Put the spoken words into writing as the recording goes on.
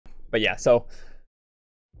But yeah, so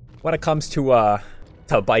when it comes to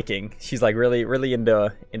biking, she's like really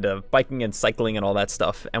into biking and cycling and all that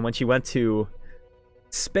stuff. And when she went to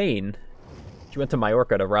Spain, she went to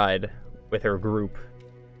Mallorca to ride with her group.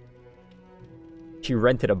 She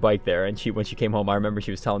rented a bike there, and when she came home, I remember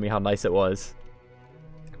she was telling me how nice it was.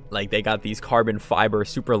 Like, they got these carbon fiber,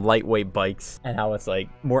 super lightweight bikes, and how it's like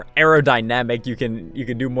more aerodynamic. You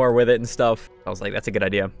can do more with it and stuff. I was like, that's a good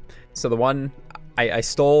idea. So the one I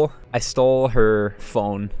stole her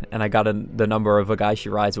phone, and I got the number of a guy she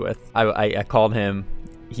rides with. I called him.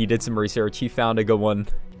 He did some research. He found a good one.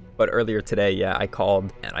 But earlier today, yeah, I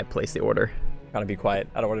called and I placed the order. Gotta be quiet.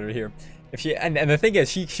 I don't want her to hear. If she and the thing is,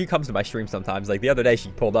 she comes to my stream sometimes. Like the other day, she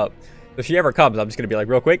pulled up. If she ever comes, I'm just gonna be like,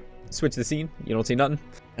 real quick, switch the scene. You don't see nothing,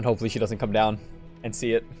 and hopefully she doesn't come down and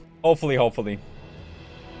see it. Hopefully.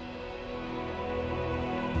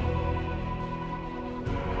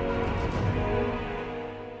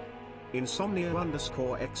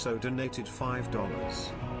 Insomnia_exo donated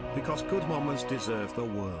 $5. Because good mamas deserve the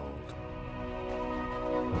world.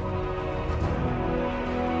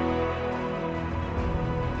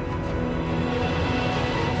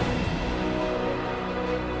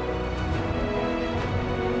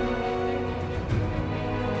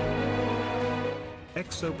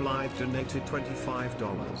 Exo Blythe donated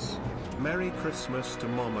 $25. Merry Christmas to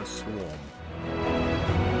Mama Swarm.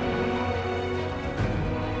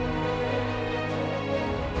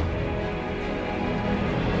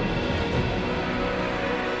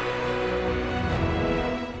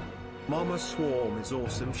 Mama Swarm is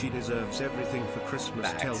awesome. She deserves everything for Christmas.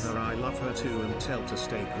 Facts. Tell her I love her too, and tell to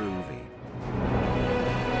stay groovy.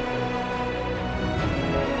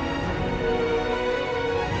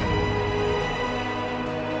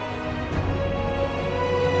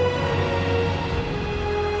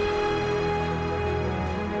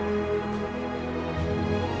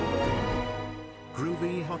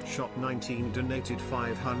 Groovy Hotshot 19 donated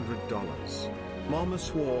 $500. Mama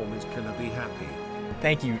Swarm is gonna be happy.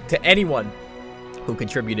 Thank you to anyone who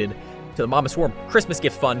contributed to the Mama Swarm Christmas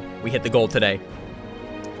gift fund. We hit the goal today.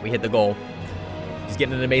 We hit the goal. She's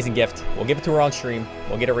getting an amazing gift. We'll give it to her on stream.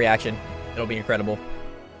 We'll get a reaction. It'll be incredible.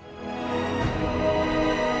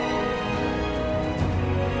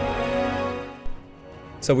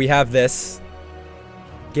 So we have this.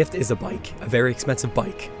 Gift is a bike. A very expensive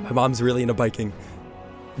bike. My mom's really into biking.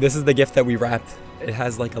 This is the gift that we wrapped. It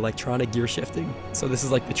has like electronic gear shifting. So this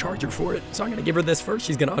is like the charger for it. So I'm gonna give her this first.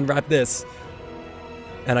 She's gonna unwrap this.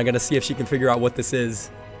 And I'm gonna see if she can figure out what this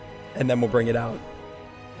is. And then we'll bring it out.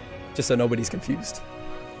 Just so nobody's confused.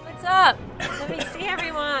 What's up? Let me see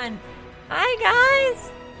everyone. Hi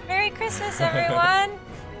guys. Merry Christmas everyone.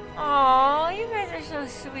 Oh, you guys are so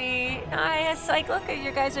sweet. Nice. Like, look at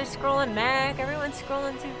you guys are scrolling back. Everyone's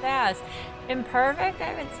scrolling too fast. Imperfect? I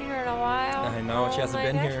haven't seen her in a while. I know, she hasn't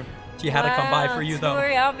been gosh. here. She had to come by for you, though.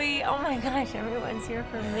 Tori, I'll be. Oh my gosh, everyone's here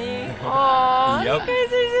for me. Oh, Yep. you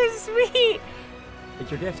guys are so sweet. It's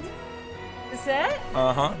your gift. Is it?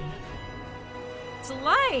 Uh-huh. It's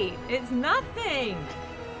light. It's nothing.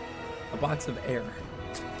 A box of air.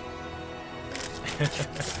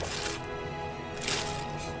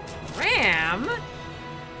 Ram?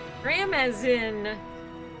 Ram as in...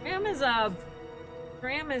 Ram is a...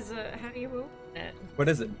 How do you open it? What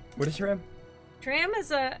is it? What is your RAM? Tram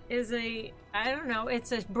is a I don't know,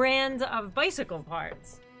 it's a brand of bicycle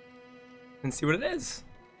parts. And see what it is.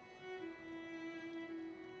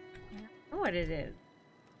 I don't know what it is.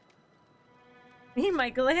 I need my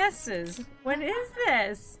glasses. What is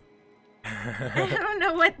this? I don't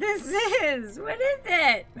know what this is. What is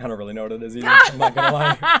it? I don't really know what it is either. I'm not gonna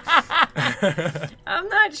lie. I'm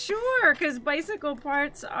not sure, because bicycle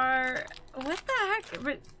parts are... What the heck?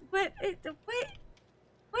 What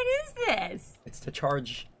is this? It's to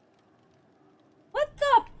charge. What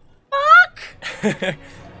the fuck?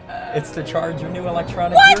 It's to charge your new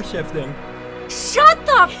electronic gear shifting. Shut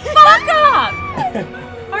the fuck up!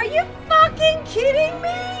 Are you fucking kidding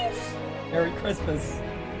me? Merry Christmas.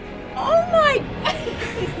 Oh my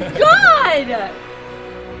god!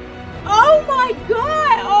 Oh my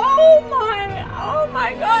god! Oh my god! Oh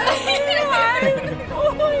my god!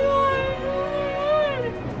 Oh my god!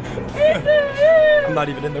 It's a I'm not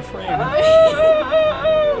even in the frame.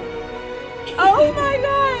 Oh my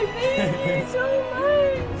god! Thank you so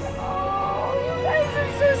much! Oh, you guys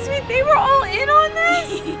are so sweet. They were all in on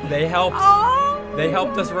this? They helped. Oh! They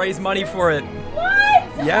helped us raise money for it.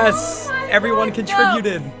 What? Yes! Oh Everyone God,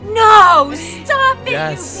 contributed. No! Stop it,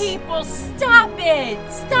 Yes. you people! Stop it!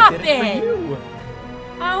 Stop They did it it! for you.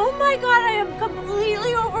 Oh my god, I am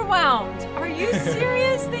completely overwhelmed. Are you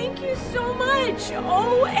serious? Thank you so much.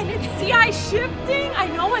 Oh, and it's DI shifting? I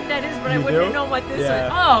know what that is, but I wouldn't have known what this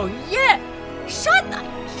was. Oh, yeah. Shut up.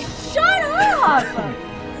 It's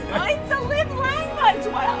a live lang.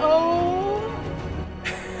 Oh.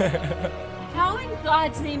 How in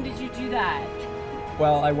God's name did you do that?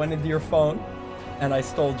 Well, I went into your phone and I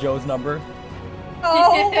stole Joe's number.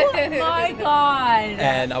 Oh my god.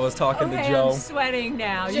 And I was talking to Joe. I'm sweating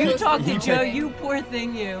now. You talk to Joe, you poor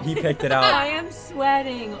thing, you. He picked it out. I am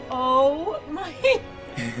sweating. Oh my.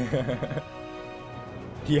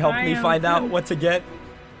 He helped me find out what to get.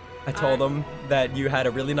 I told him that you had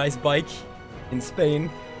a really nice bike in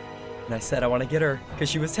Spain. And I said I want to get her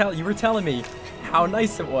because you were telling me how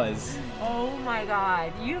nice it was. Oh my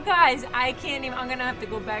god. You guys, I can't even. I'm going to have to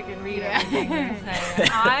go back and read everything you're saying.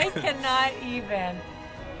 I cannot even.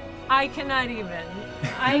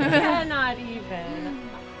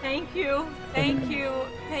 Thank you.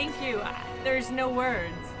 There's no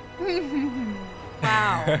words.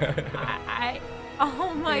 Wow.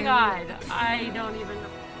 Oh my god. I don't even know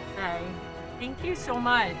what to say. Thank you so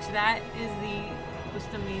much. That is the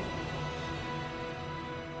most amazing.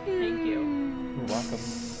 Thank you. You're welcome.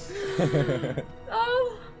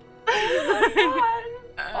 Oh my god.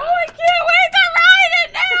 Oh, I can't wait to ride it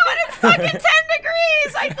now, and it's fucking 10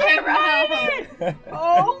 degrees. I can't ride it.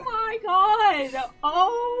 Oh my god.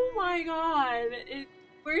 Oh my god. It's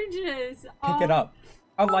gorgeous. Pick it up.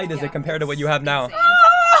 How light is it compared to what you have now? Oh,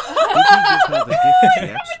 it's so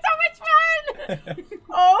much fun.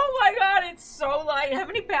 Oh my god, it's so light. How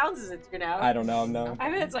many pounds is it now? I don't know. No. I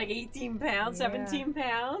mean, it's like 18 pounds, 17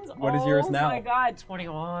 pounds. What is yours now? Oh my god,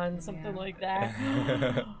 21, something like that.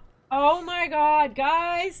 Oh my god,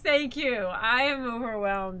 guys, thank you. I am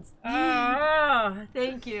overwhelmed. Oh,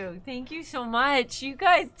 thank you. Thank you so much. You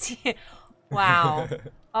guys, wow.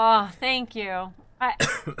 Oh, thank you. I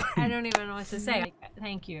don't even know what to say.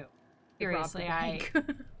 Thank you. Seriously,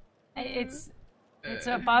 it's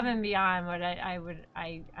above and beyond what I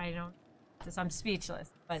don't, I'm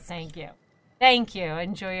speechless, but thank you. Thank you.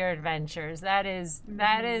 Enjoy your adventures. That is,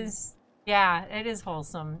 yeah, it is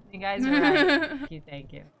wholesome. You guys are right.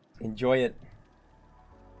 Thank you. Enjoy it.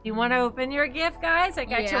 You want to open your gift, guys? I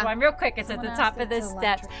got you one real quick. It's at the top of the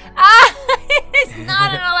steps. It's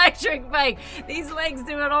not an electric bike. These legs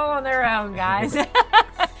do it all on their own, guys.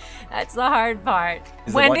 That's the hard part.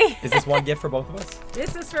 Wendy? Is this one gift for both of us?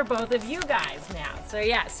 This is for both of you guys now. So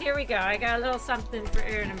yes, here we go. I got a little something for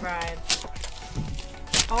Aaron and Brian.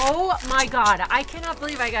 Oh my god, I cannot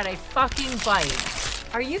believe I got a fucking bike.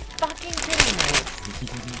 Are you fucking kidding me?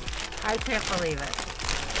 I can't believe it.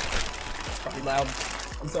 It's probably loud.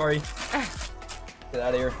 I'm sorry. Get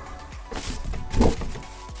out of here.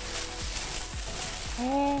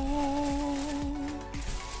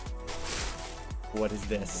 What is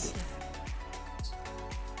this?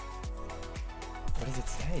 What does it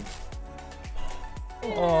say?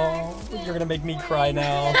 Oh, you're gonna make me cry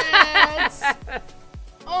now.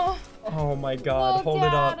 Oh my god, hold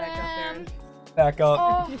it up. Back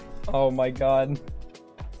up. Oh my god.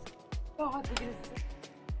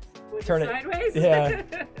 Turn it sideways? Yeah.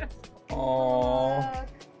 Oh.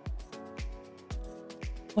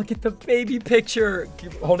 Look at the baby picture.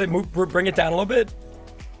 Hold it, bring it down a little bit.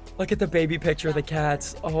 Look at the baby picture of the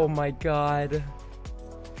cats. Oh my god.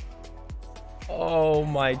 Oh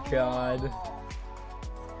my god.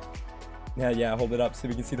 Yeah, hold it up so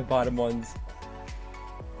we can see the bottom ones.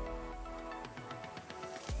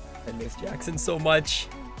 I miss Jackson so much.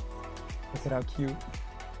 Look at how cute.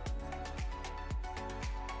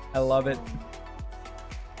 I love it.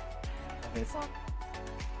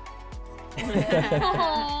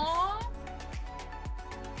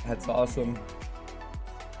 That's awesome.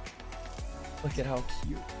 Look at how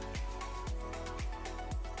cute.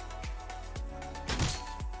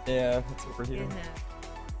 Yeah, it's over here.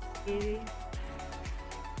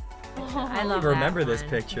 I love remember that this one.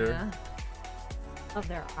 picture. Yeah. Love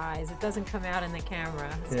their eyes. It doesn't come out in the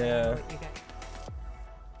camera. So Yeah.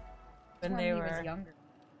 When they were younger.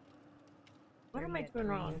 What am I doing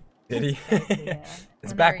wrong? Did he?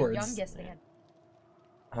 It's backwards.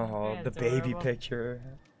 Oh, the baby picture.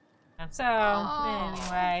 So,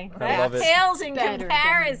 anyway, I love it. pales in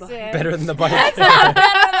comparison. Better than the bike. That's not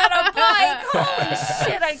better than a bike. Holy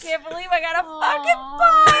shit, I can't believe I got a fucking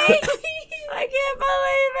bike. I can't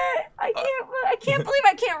believe it. I can't believe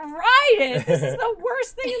I can't ride it. This is the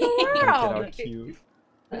worst thing in the world. Look at how cute.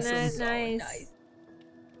 Isn't that nice?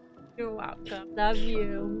 You're welcome. Love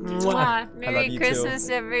you. Mwah. Merry you Christmas,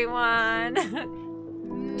 too. everyone.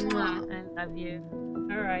 Mwah. I love you.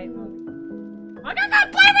 All right. I'm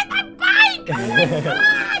gonna play with my bike! Oh my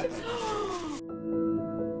god!